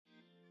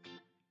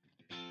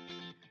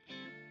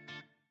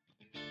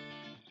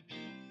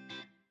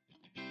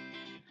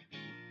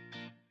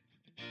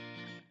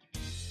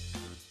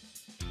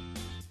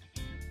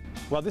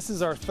Well, this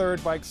is our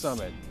third bike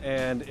summit,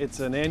 and it's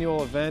an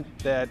annual event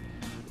that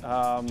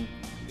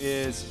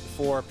is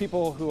for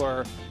people who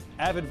are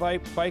avid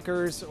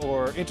bikers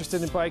or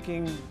interested in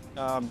biking,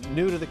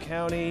 new to the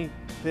county,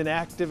 been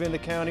active in the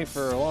county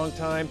for a long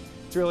time.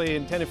 It's really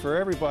intended for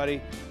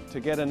everybody to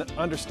get an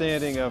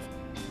understanding of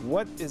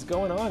what is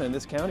going on in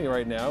this county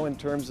right now in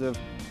terms of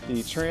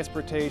the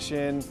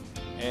transportation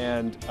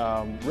and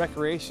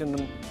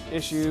recreation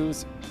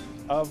issues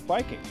of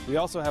biking. We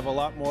also have a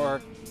lot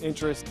more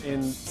interest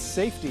in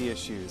safety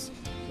issues.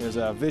 There's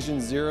a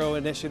Vision Zero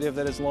initiative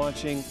that is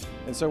launching,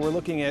 and so we're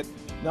looking at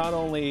not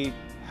only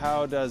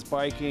how does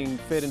biking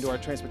fit into our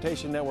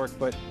transportation network,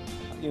 but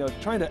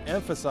trying to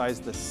emphasize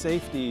the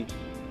safety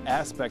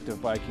aspect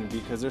of biking,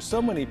 because there's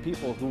so many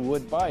people who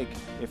would bike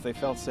if they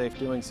felt safe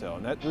doing so,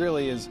 and that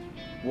really is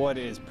what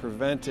is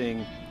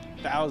preventing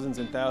thousands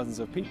and thousands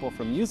of people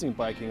from using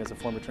biking as a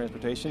form of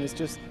transportation. Is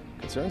just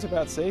concerns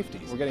about safety.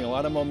 We're getting a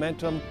lot of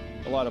momentum,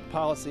 a lot of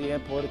policy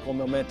and political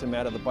momentum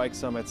out of the bike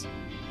summits,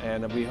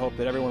 and we hope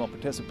that everyone will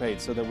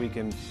participate so that we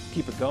can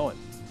keep it going.